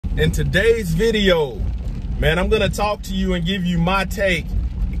In today's video, man, I'm gonna talk to you and give you my take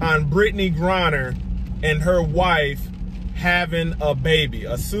on Brittney Griner and her wife having a baby,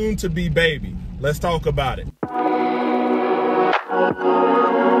 a soon-to-be baby. Let's talk about it.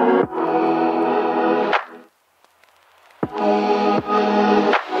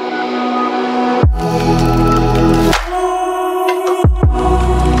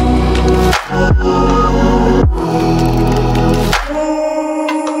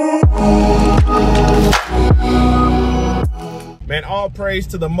 Man, all praise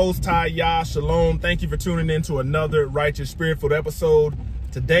to the Most High Yah. Shalom. Thank you for tuning in to another Righteous Spirit-filled episode.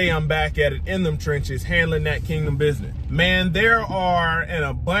 Today, I'm back at it in them trenches, handling that kingdom business. Man, there are an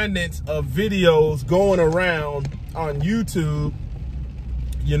abundance of videos going around on YouTube,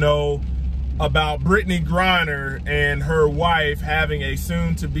 you know, about Brittney Griner and her wife having a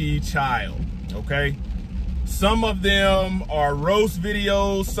soon-to-be child, okay? Some of them are roast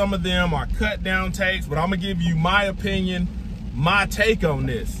videos, some of them are cut-down takes, but I'm gonna give you my opinion, my take on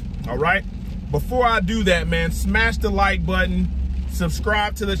this, all right? Before I do that, man, smash the like button,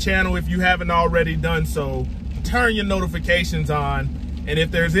 subscribe to the channel if you haven't already done so, turn your notifications on, and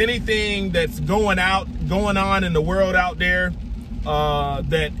if there's anything that's going on in the world out there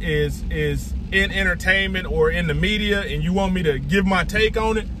that is in entertainment or in the media and you want me to give my take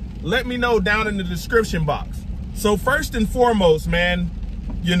on it, let me know down in the description box. So first and foremost, man,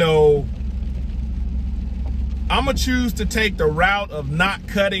 you know, I'm gonna choose to take the route of not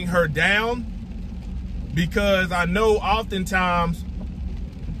cutting her down, because I know oftentimes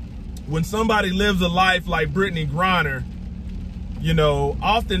when somebody lives a life like Brittney Griner, you know,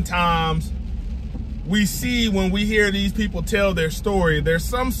 oftentimes we see when we hear these people tell their story, there's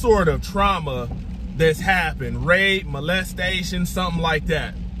some sort of trauma that's happened, rape, molestation, something like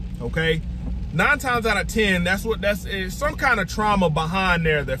that, okay? 9 times out of 10, that's some kind of trauma behind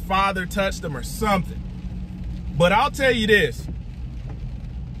there. Their father touched them or something. But I'll tell you this,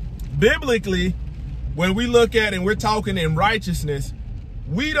 biblically, when we look at it and we're talking in righteousness,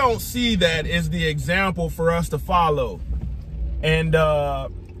 we don't see that as the example for us to follow. And,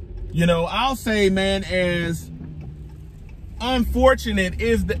 you know, I'll say, man, as unfortunate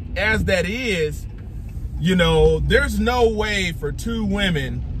as that is, you know, there's no way for 2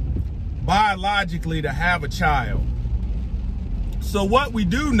 women biologically to have a child. So what we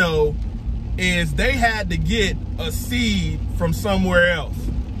do know is they had to get a seed from somewhere else.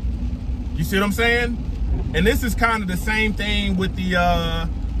 You see what I'm saying? And this is kind of the same thing with the,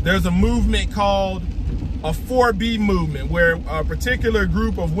 there's a movement called a 4B movement, where a particular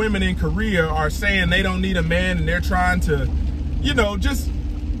group of women in Korea are saying they don't need a man, and they're trying to, you know, just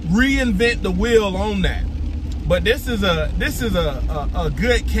reinvent the wheel on that. But this is a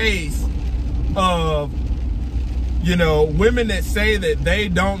good case of, you know, women that say that they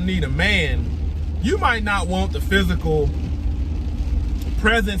don't need a man. You might not want the physical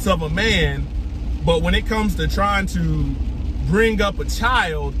presence of a man, but when it comes to trying to bring up a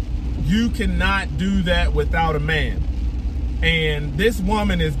child, you cannot do that without a man. And this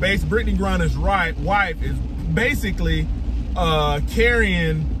woman is Brittney Griner's wife is basically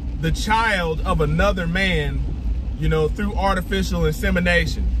carrying the child of another man, you know, through artificial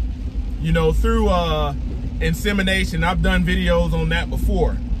insemination. You know, through insemination, I've done videos on that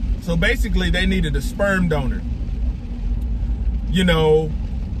before. So basically they needed a sperm donor. You know,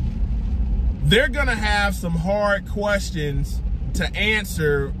 they're gonna have some hard questions to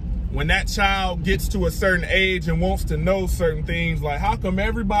answer when that child gets to a certain age and wants to know certain things, like how come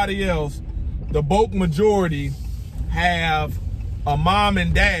everybody else, the bulk majority, have a mom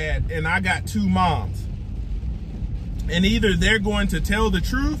and dad and I got 2 moms? And either they're going to tell the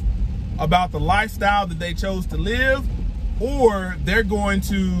truth about the lifestyle that they chose to live, or they're going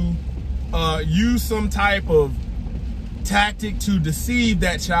to use some type of tactic to deceive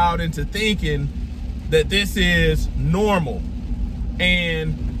that child into thinking that this is normal.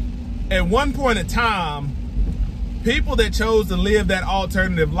 And at one point in time, people that chose to live that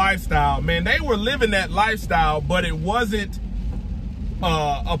alternative lifestyle, man, they were living that lifestyle, but it wasn't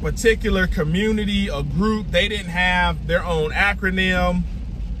a particular community, a group. They didn't have their own acronym.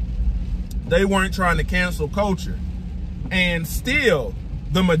 They weren't trying to cancel culture. And still,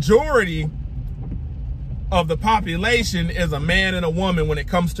 the majority of the population is a man and a woman when it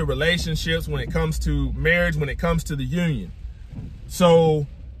comes to relationships, when it comes to marriage, when it comes to the union. So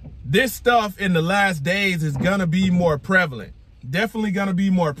this stuff in the last days is gonna be more prevalent. Definitely gonna be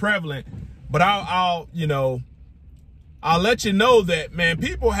more prevalent. But I'll you know, I'll let you know that, man,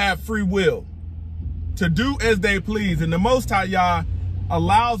 people have free will to do as they please. And the Most High Yah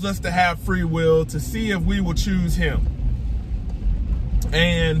allows us to have free will to see if we will choose him.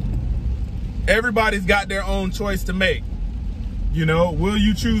 And everybody's got their own choice to make. You know, will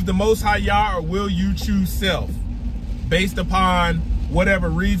you choose the Most High Yah, or will you choose self? Based upon whatever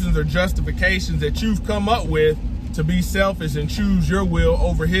reasons or justifications that you've come up with to be selfish and choose your will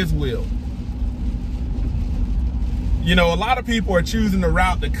over his will. You know, a lot of people are choosing the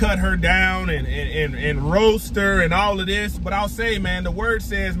route to cut her down and roast her and all of this. But I'll say, man, the word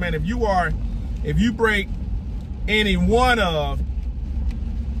says, man, if you break any one of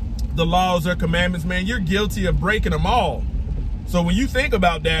the laws or commandments, man, you're guilty of breaking them all. So when you think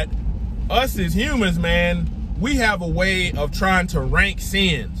about that, us as humans, man, we have a way of trying to rank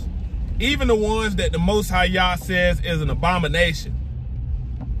sins. Even the ones that the Most High Yah says is an abomination.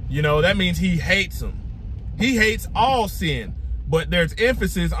 You know, that means he hates them. He hates all sin, but there's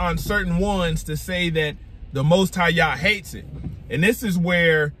emphasis on certain ones to say that the Most High Yah hates it. And this is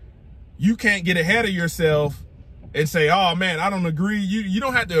where you can't get ahead of yourself and say, oh man, I don't agree. You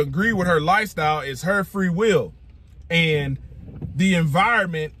don't have to agree with her lifestyle. It's her free will. And the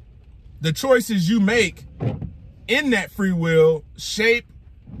environment, the choices you make in that free will shape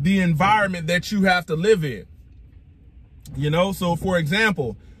the environment that you have to live in. You know, so for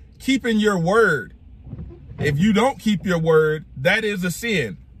example, keeping your word. If you don't keep your word, that is a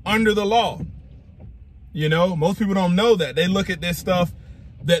sin under the law. You know, most people don't know that. They look at this stuff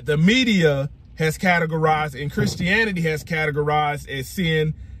that the media has categorized and Christianity has categorized as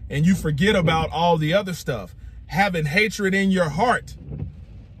sin, and you forget about all the other stuff. Having hatred in your heart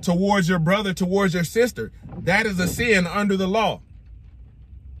towards your brother, towards your sister, that is a sin under the law.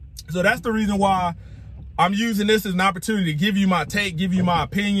 So that's the reason why I'm using this as an opportunity to give you my take, give you my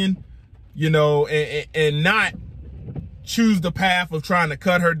opinion, you know, and not choose the path of trying to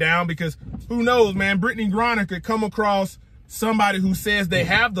cut her down, because who knows, man, Brittney Griner could come across somebody who says they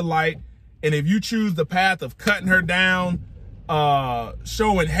have the light, and if you choose the path of cutting her down,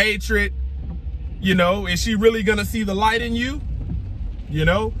 showing hatred, you know, is she really going to see the light in you? You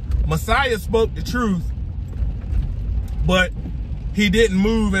know, Messiah spoke the truth, but he didn't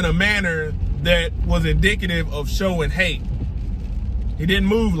move in a manner that was indicative of showing hate. He didn't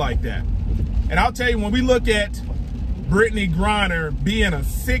move like that. And I'll tell you, when we look at Brittney Griner being a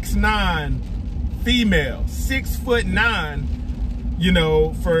 6'9" female, 6'9", you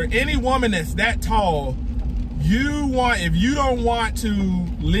know, for any woman that's that tall, if you don't want to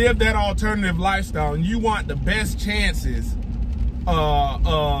live that alternative lifestyle and you want the best chances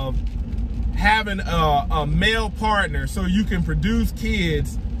of having a male partner so you can produce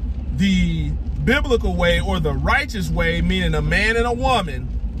kids the biblical way or the righteous way, meaning a man and a woman,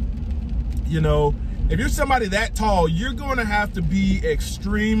 you know, if you're somebody that tall, you're going to have to be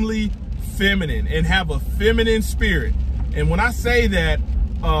extremely feminine and have a feminine spirit. And when I say that,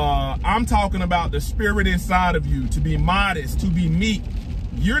 I'm talking about the spirit inside of you, to be modest, to be meek.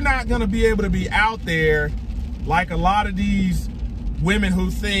 You're not going to be able to be out there like a lot of these women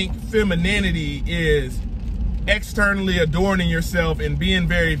who think femininity is externally adorning yourself and being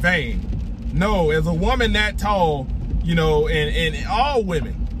very vain. No, as a woman that tall, you know, and all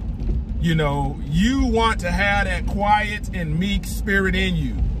women, you know, you want to have that quiet and meek spirit in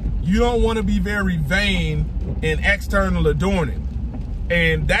you. You don't want to be very vain and external adorning.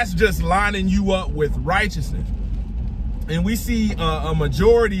 And that's just lining you up with righteousness. And we see a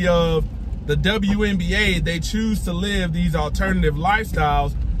majority of the WNBA, they choose to live these alternative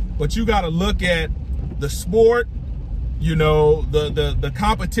lifestyles, but you got to look at the sport, you know, the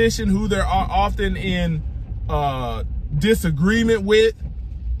competition, who they're often in disagreement with,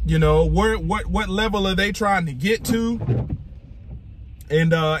 you know, what level are they trying to get to?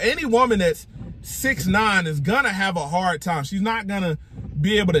 And any woman that's 6'9" is gonna have a hard time. She's not gonna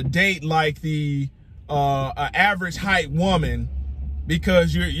be able to date like the average height woman,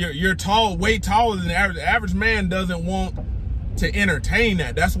 because you're tall, way taller than the average. The average man doesn't want to entertain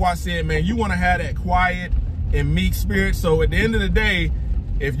that. That's why I said, man, you want to have that quiet and meek spirit. So at the end of the day,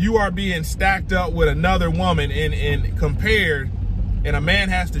 if you are being stacked up with another woman and compared, and a man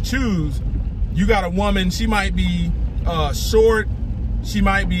has to choose, you got a woman, she might be short, she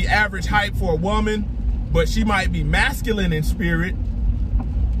might be average height for a woman, but she might be masculine in spirit,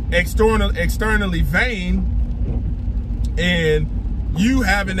 externally vain, and you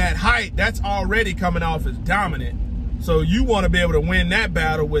having that height, that's already coming off as dominant. So you want to be able to win that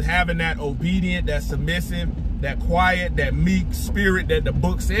battle with having that obedient, that submissive, that quiet, that meek spirit that the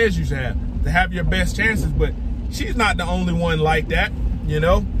book says you should have to have your best chances. But she's not the only one like that, you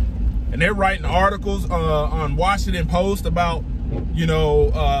know. And they're writing articles on Washington Post about, you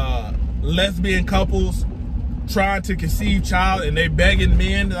know, lesbian couples trying to conceive child, and they begging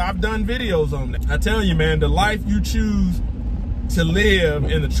men. I've done videos on that. I tell you, man, the life you choose to live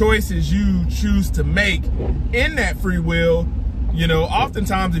and the choices you choose to make in that free will, you know,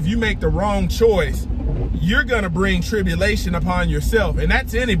 oftentimes if you make the wrong choice, you're going to bring tribulation upon yourself. And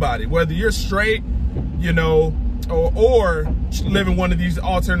that's anybody, whether you're straight, you know, or living one of these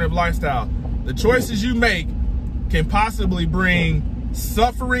alternative lifestyles. The choices you make can possibly bring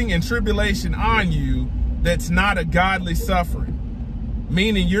suffering and tribulation on you that's not a godly suffering.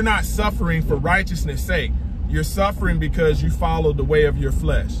 Meaning you're not suffering for righteousness' sake. You're suffering because you followed the way of your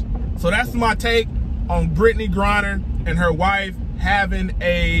flesh. So that's my take on Brittney Griner and her wife having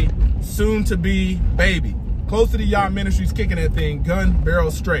a soon-to-be baby. Close to the Yard Ministries, kicking that thing gun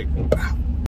barrel straight. Wow.